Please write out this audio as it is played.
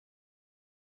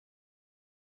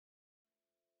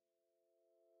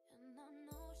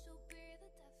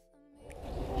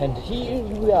And here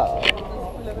we are.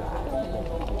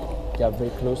 They are very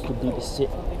close to BBC.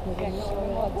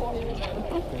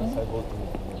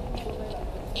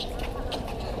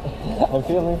 I'm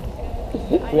filming.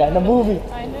 We are in a movie.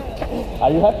 I know.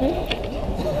 Are you happy?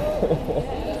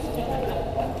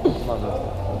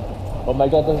 Oh my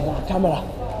god, there's a camera.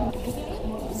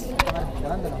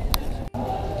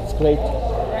 It's great.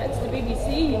 Yeah, it's the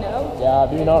BBC, you know. Yeah,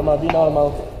 be normal, be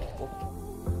normal.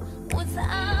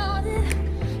 Without it,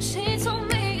 she told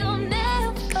me you'll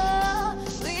never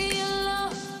be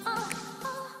alone.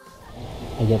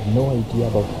 I have no idea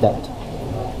about that.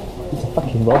 It's a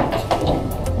fucking robot.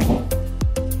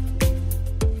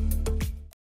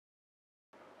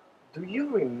 Do you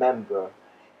remember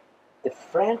the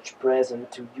French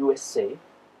present to USA?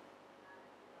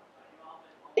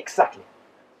 Exactly.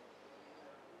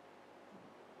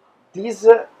 This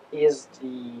is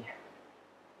the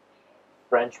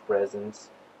French present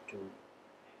to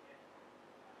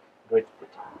Great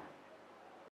Britain.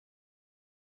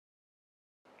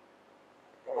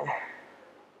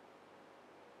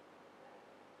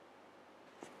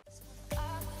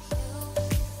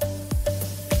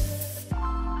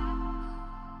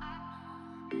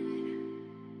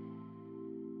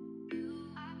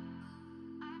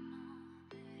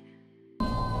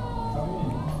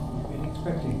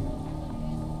 Expecting.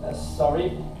 Sorry,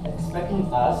 expecting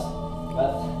us,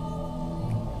 but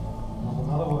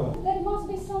Another word. There must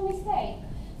be some mistake.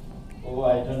 oh,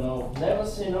 I don't know. Never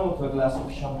say no to a glass of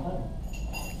champagne.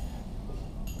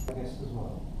 I guess as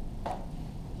well.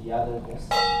 The other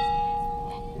guest.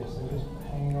 Yes, they're just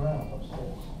hanging around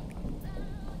upstairs.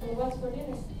 And what's for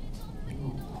dinner?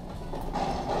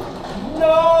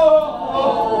 No!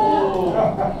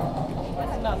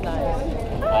 That's not nice.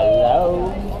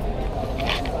 Hello.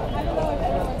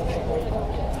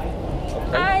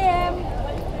 I am.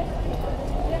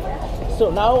 So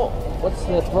now, what's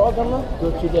the program?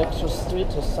 Go to the extra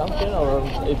street or something, or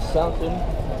it's something?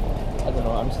 I don't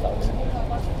know. I'm starving.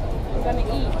 We're gonna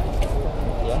eat.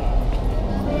 Yeah.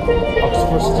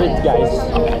 Oxford Street, guys.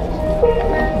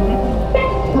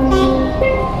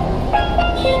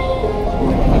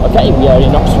 Okay, we are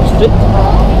in Oxford Street.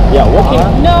 Yeah, walking.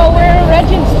 No, we're in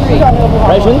Regent Street.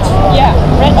 Regent? Yeah,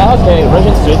 Regent. Ah, okay,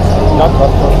 Regent Street, not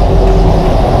Oxford.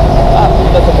 Ah,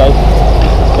 that's okay.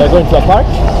 We're going to a park.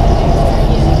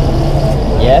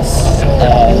 Yes, and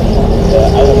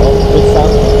I don't know, with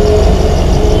some.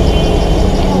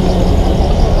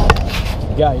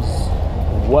 Guys,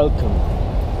 welcome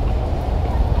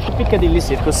to Piccadilly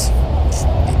Circus.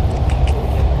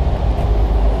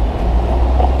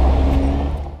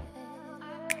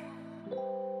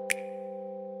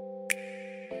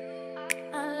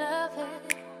 I love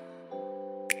it.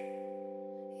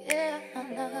 Yeah, I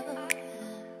love it.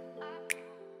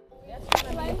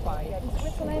 In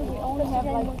Switzerland, we only have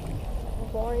like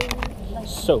boring.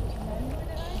 So,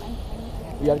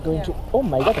 we are going to. Oh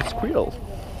my god, a squirrel!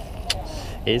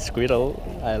 Hey squirrel,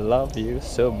 I love you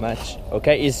so much.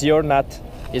 Okay, it's your nut.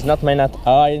 It's not my nut.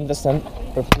 Oh, I understand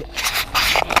perfectly.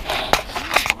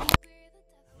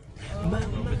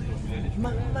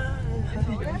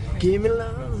 Give me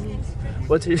love.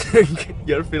 What is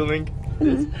you're filming?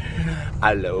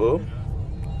 Hello.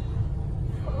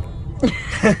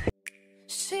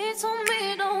 She told me